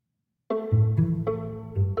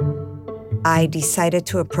I decided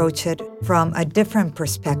to approach it from a different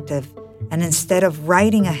perspective, and instead of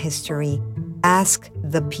writing a history, ask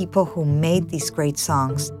the people who made these great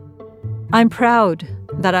songs. I'm proud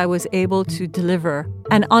that I was able to deliver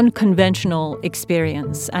an unconventional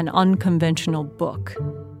experience, an unconventional book.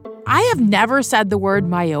 I have never said the word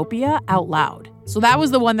myopia out loud. So that was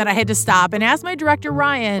the one that I had to stop and ask my director,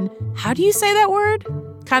 Ryan, how do you say that word?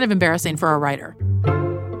 Kind of embarrassing for a writer.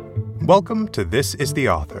 Welcome to This is the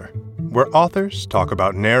Author, where authors talk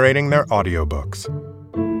about narrating their audiobooks.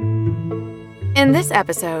 In this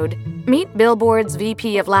episode, meet Billboard's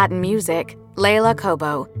VP of Latin Music, Leila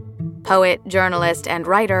Cobo, poet, journalist, and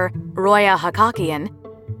writer Roya Hakakian,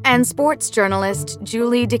 and sports journalist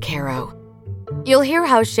Julie DiCaro. You'll hear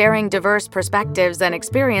how sharing diverse perspectives and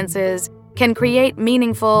experiences can create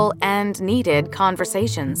meaningful and needed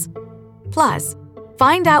conversations. Plus,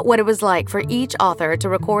 find out what it was like for each author to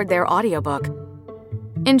record their audiobook.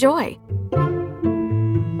 Enjoy!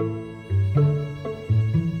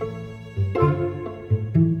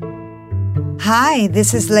 Hi,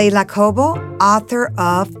 this is Leila Cobo, author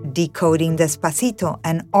of Decoding Despacito,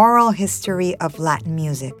 an oral history of Latin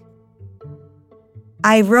music.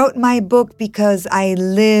 I wrote my book because I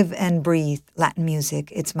live and breathe Latin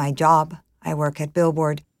music. It's my job. I work at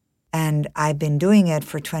Billboard, and I've been doing it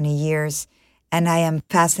for 20 years, and I am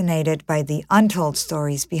fascinated by the untold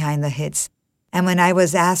stories behind the hits. And when I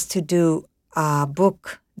was asked to do a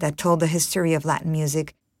book that told the history of Latin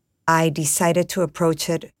music, I decided to approach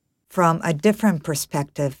it from a different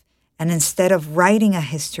perspective, and instead of writing a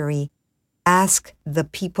history, ask the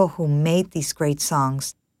people who made these great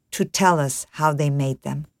songs to tell us how they made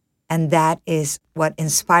them. And that is what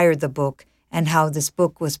inspired the book and how this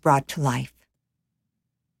book was brought to life.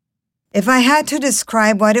 If I had to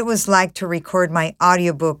describe what it was like to record my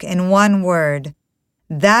audiobook in one word,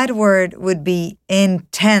 that word would be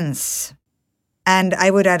intense. And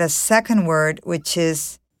I would add a second word, which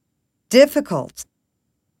is difficult.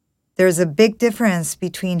 There's a big difference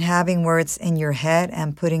between having words in your head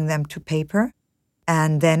and putting them to paper,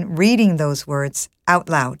 and then reading those words out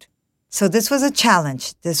loud. So this was a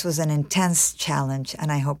challenge. This was an intense challenge,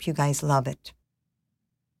 and I hope you guys love it.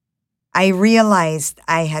 I realized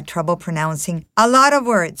I had trouble pronouncing a lot of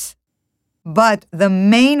words, but the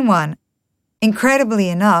main one, incredibly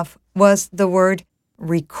enough, was the word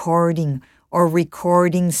recording or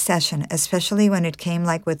recording session, especially when it came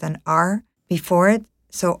like with an R before it.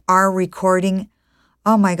 So our recording,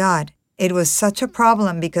 oh my God, it was such a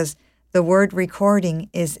problem because the word recording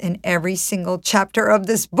is in every single chapter of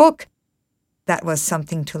this book. That was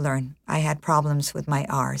something to learn. I had problems with my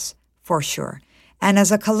R's, for sure. And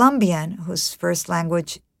as a Colombian whose first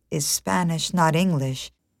language is Spanish, not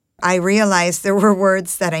English, I realized there were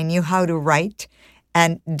words that I knew how to write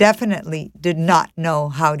and definitely did not know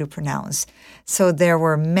how to pronounce. So there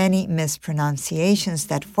were many mispronunciations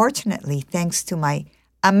that fortunately, thanks to my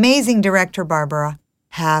amazing director, Barbara,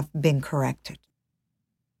 have been corrected.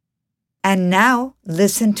 And now,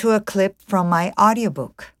 listen to a clip from my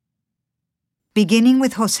audiobook. Beginning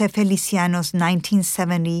with José Feliciano's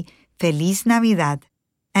 1970 Feliz Navidad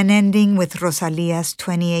and ending with Rosalia's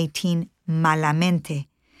 2018 Malamente,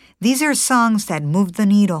 these are songs that moved the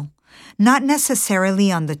needle, not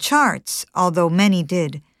necessarily on the charts, although many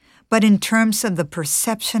did, but in terms of the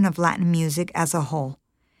perception of Latin music as a whole.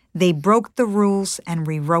 They broke the rules and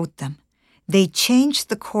rewrote them. They changed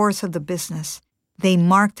the course of the business. They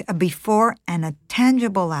marked a before and a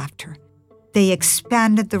tangible after. They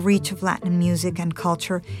expanded the reach of Latin music and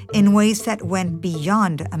culture in ways that went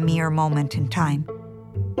beyond a mere moment in time.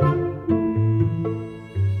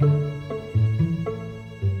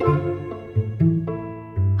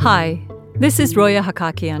 Hi, this is Roya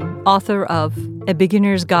Hakakian, author of A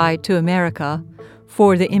Beginner's Guide to America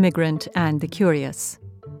for the Immigrant and the Curious.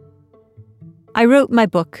 I wrote my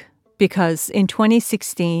book because in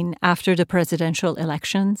 2016, after the presidential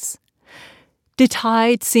elections, the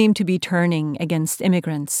tide seemed to be turning against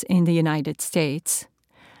immigrants in the United States.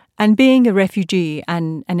 And being a refugee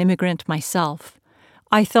and an immigrant myself,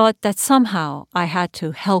 I thought that somehow I had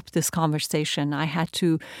to help this conversation. I had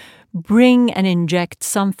to bring and inject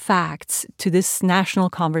some facts to this national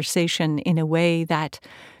conversation in a way that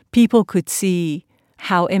people could see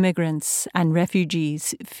how immigrants and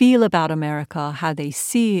refugees feel about America, how they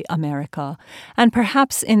see America. And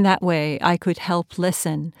perhaps in that way, I could help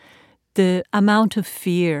lessen the amount of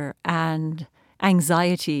fear and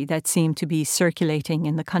anxiety that seemed to be circulating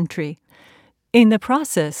in the country. In the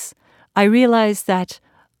process, I realized that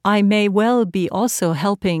I may well be also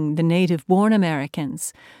helping the native-born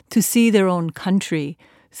Americans to see their own country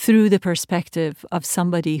through the perspective of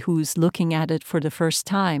somebody who's looking at it for the first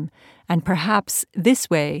time. And perhaps this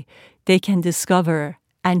way they can discover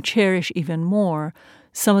and cherish even more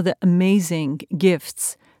some of the amazing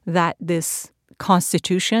gifts that this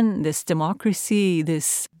Constitution, this democracy,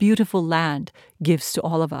 this beautiful land gives to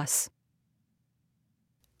all of us.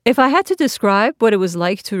 If I had to describe what it was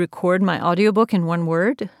like to record my audiobook in one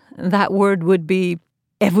word, that word would be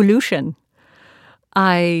evolution.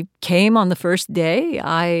 I came on the first day.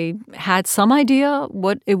 I had some idea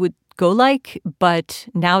what it would go like, but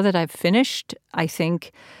now that I've finished, I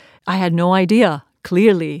think I had no idea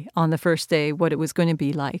clearly on the first day what it was going to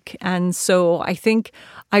be like. And so I think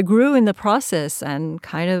I grew in the process and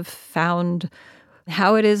kind of found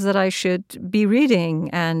how it is that I should be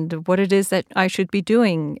reading and what it is that I should be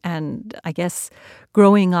doing. And I guess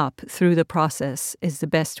growing up through the process is the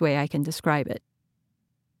best way I can describe it.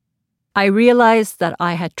 I realized that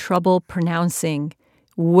I had trouble pronouncing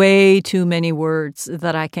way too many words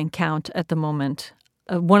that I can count at the moment.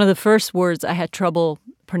 One of the first words I had trouble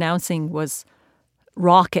pronouncing was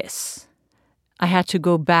raucous. I had to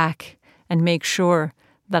go back and make sure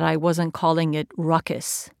that I wasn't calling it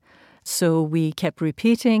ruckus. So we kept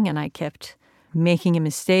repeating and I kept making a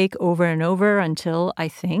mistake over and over until I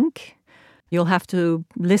think, you'll have to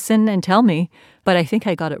listen and tell me, but I think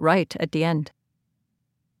I got it right at the end.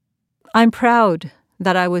 I'm proud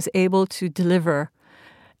that I was able to deliver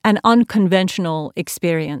an unconventional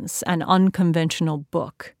experience, an unconventional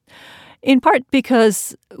book. In part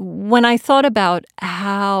because when I thought about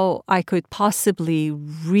how I could possibly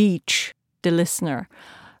reach the listener,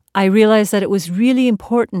 I realized that it was really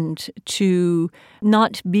important to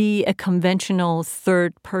not be a conventional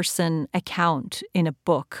third-person account in a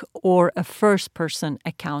book or a first-person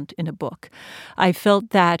account in a book. I felt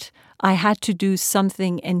that I had to do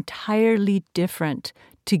something entirely different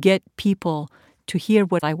to get people to hear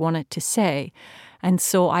what I wanted to say. And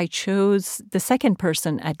so I chose the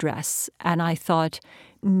second-person address, and I thought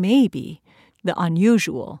maybe the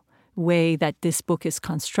unusual way that this book is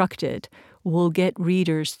constructed will get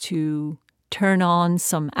readers to turn on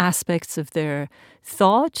some aspects of their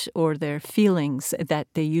thought or their feelings that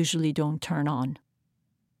they usually don't turn on.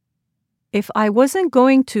 If I wasn't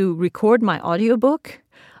going to record my audiobook,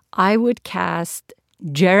 I would cast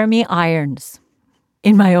Jeremy Irons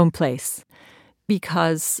in my own place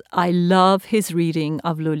because I love his reading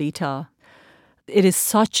of Lolita. It is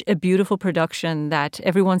such a beautiful production that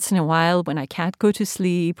every once in a while when I can't go to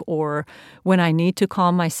sleep or when I need to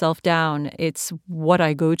calm myself down, it's what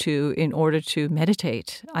I go to in order to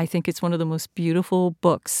meditate. I think it's one of the most beautiful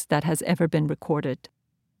books that has ever been recorded.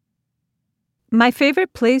 My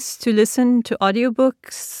favorite place to listen to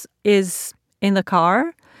audiobooks is in the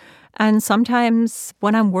car. And sometimes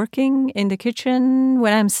when I'm working in the kitchen,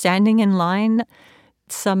 when I'm standing in line,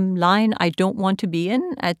 some line I don't want to be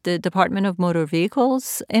in at the Department of Motor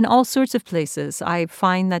Vehicles, in all sorts of places. I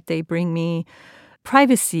find that they bring me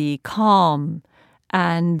privacy, calm,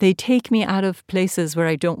 and they take me out of places where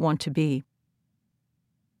I don't want to be.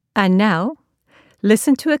 And now,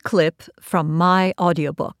 listen to a clip from my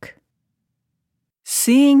audiobook.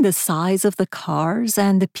 Seeing the size of the cars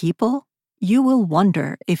and the people, you will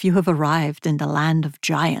wonder if you have arrived in the land of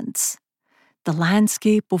giants. The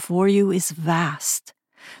landscape before you is vast.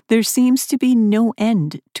 There seems to be no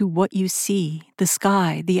end to what you see. The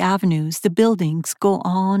sky, the avenues, the buildings go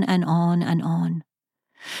on and on and on.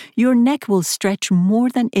 Your neck will stretch more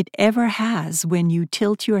than it ever has when you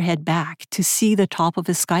tilt your head back to see the top of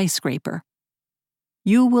a skyscraper.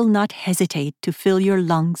 You will not hesitate to fill your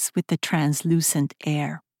lungs with the translucent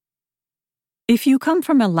air. If you come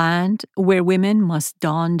from a land where women must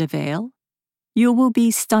don the veil, you will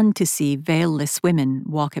be stunned to see veilless women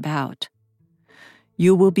walk about.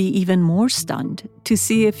 You will be even more stunned to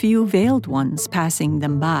see a few veiled ones passing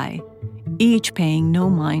them by, each paying no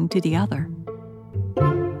mind to the other.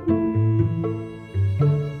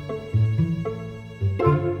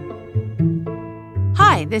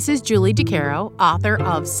 Hi, this is Julie DiCaro, author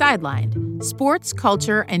of Sidelined: Sports,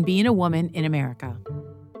 Culture, and Being a Woman in America.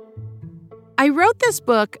 I wrote this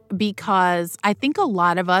book because I think a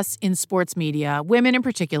lot of us in sports media, women in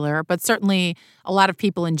particular, but certainly a lot of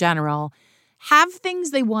people in general, have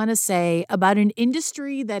things they want to say about an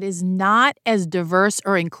industry that is not as diverse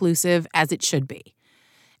or inclusive as it should be.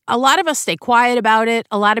 A lot of us stay quiet about it.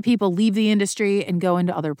 A lot of people leave the industry and go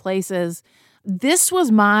into other places. This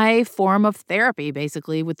was my form of therapy,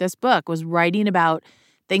 basically, with this book, was writing about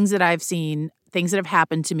things that I've seen, things that have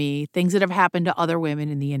happened to me, things that have happened to other women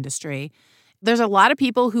in the industry. There's a lot of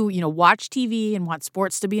people who, watch TV and want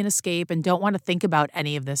sports to be an escape and don't want to think about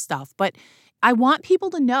any of this stuff. But I want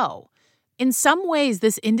people to know In some ways,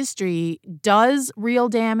 this industry does real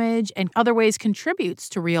damage and other ways contributes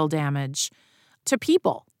to real damage to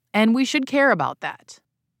people, and we should care about that.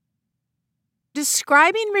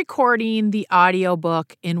 Describing recording the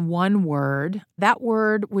audiobook in one word, that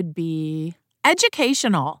word would be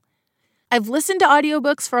educational. I've listened to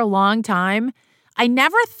audiobooks for a long time. I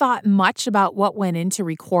never thought much about what went into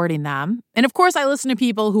recording them. And of course, I listen to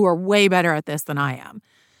people who are way better at this than I am.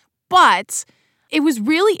 But it was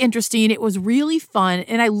really interesting. It was really fun.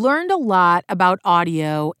 And I learned a lot about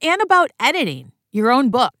audio and about editing your own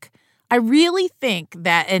book. I really think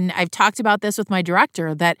that, and I've talked about this with my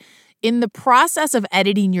director, that in the process of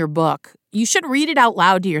editing your book, you should read it out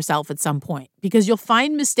loud to yourself at some point because you'll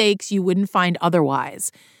find mistakes you wouldn't find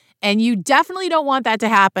otherwise. And you definitely don't want that to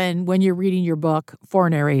happen when you're reading your book for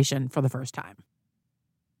narration for the first time.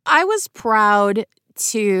 I was proud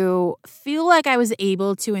to feel like I was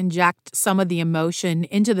able to inject some of the emotion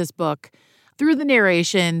into this book through the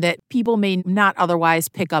narration that people may not otherwise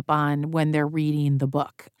pick up on when they're reading the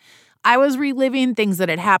book. I was reliving things that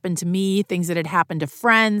had happened to me, things that had happened to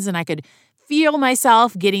friends, and I could feel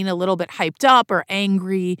myself getting a little bit hyped up or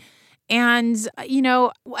angry. And,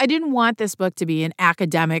 I didn't want this book to be an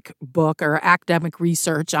academic book or academic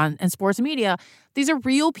research on sports media. These are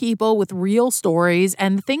real people with real stories,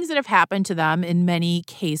 and the things that have happened to them in many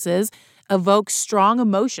cases evoke strong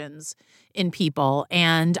emotions in people.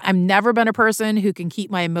 And I've never been a person who can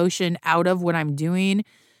keep my emotion out of what I'm doing.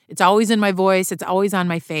 It's always in my voice. It's always on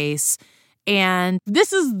my face. And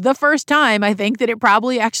this is the first time I think that it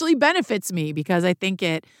probably actually benefits me because I think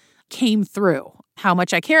it came through how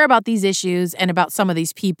much I care about these issues and about some of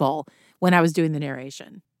these people when I was doing the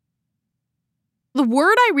narration. The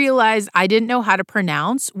word I realized I didn't know how to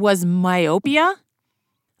pronounce was myopia.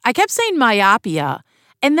 I kept saying myopia,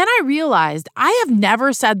 and then I realized I have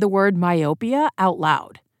never said the word myopia out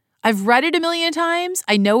loud. I've read it a million times.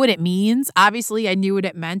 I know what it means. Obviously, I knew what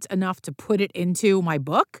it meant enough to put it into my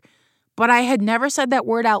book, but I had never said that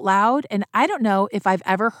word out loud, and I don't know if I've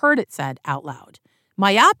ever heard it said out loud.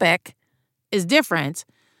 Myopic is different,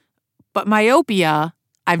 but myopia,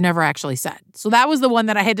 I've never actually said. So that was the one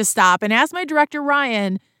that I had to stop and ask my director,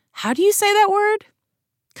 Ryan, how do you say that word?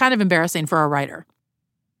 Kind of embarrassing for a writer.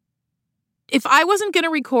 If I wasn't going to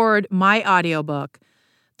record my audiobook,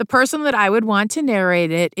 the person that I would want to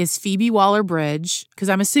narrate it is Phoebe Waller-Bridge, because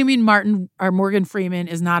I'm assuming Morgan Freeman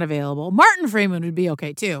is not available. Martin Freeman would be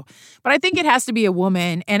okay too, but I think it has to be a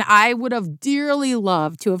woman, and I would have dearly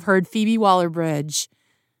loved to have heard Phoebe Waller-Bridge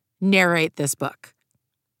narrate this book.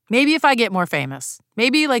 Maybe if I get more famous,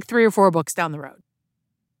 maybe like 3 or 4 books down the road.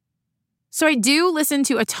 So I do listen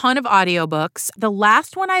to a ton of audiobooks. The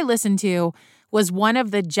last one I listened to was one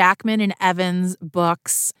of the Jackman and Evans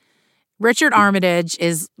books. Richard Armitage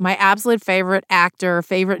is my absolute favorite actor,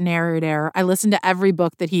 favorite narrator. I listen to every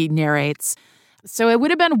book that he narrates. So it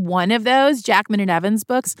would have been one of those Jackman and Evans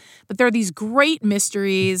books, but there are these great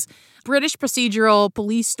mysteries, British procedural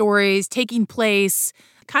police stories taking place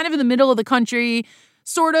kind of in the middle of the country,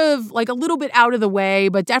 sort of like a little bit out of the way,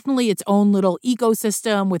 but definitely its own little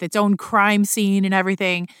ecosystem with its own crime scene and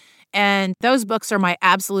everything. And those books are my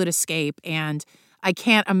absolute escape, and I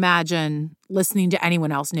can't imagine listening to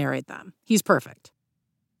anyone else narrate them. He's perfect.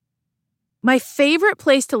 My favorite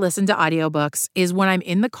place to listen to audiobooks is when I'm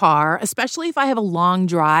in the car, especially if I have a long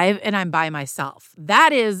drive and I'm by myself.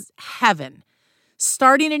 That is heaven.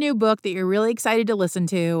 Starting a new book that you're really excited to listen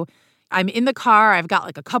to. I'm in the car. I've got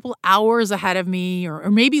like a couple hours ahead of me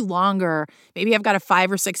or maybe longer. Maybe I've got a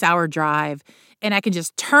 5 or 6 hour drive, and I can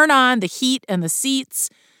just turn on the heat and the seats,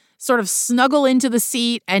 sort of snuggle into the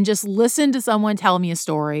seat and just listen to someone tell me a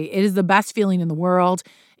story. It is the best feeling in the world.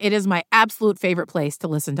 It is my absolute favorite place to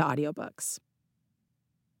listen to audiobooks.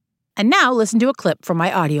 And now listen to a clip from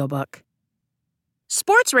my audiobook.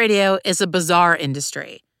 Sports radio is a bizarre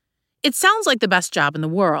industry. It sounds like the best job in the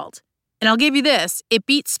world. And I'll give you this, it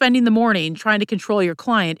beats spending the morning trying to control your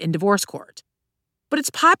client in divorce court. But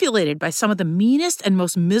it's populated by some of the meanest and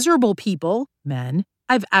most miserable people, men,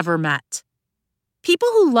 I've ever met. People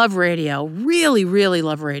who love radio really, really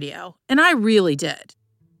love radio, and I really did.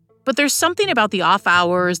 But there's something about the off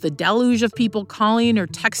hours, the deluge of people calling or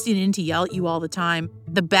texting in to yell at you all the time,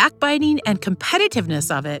 the backbiting and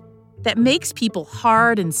competitiveness of it that makes people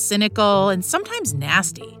hard and cynical and sometimes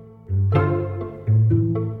nasty.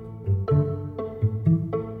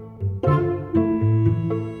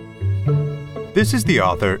 This is the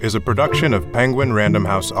Author is a production of Penguin Random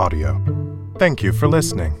House Audio. Thank you for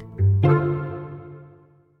listening.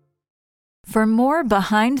 For more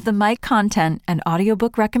behind-the-mic content and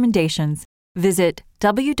audiobook recommendations, visit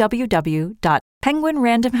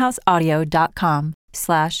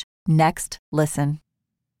www.penguinrandomhouseaudio.com/news. next listen.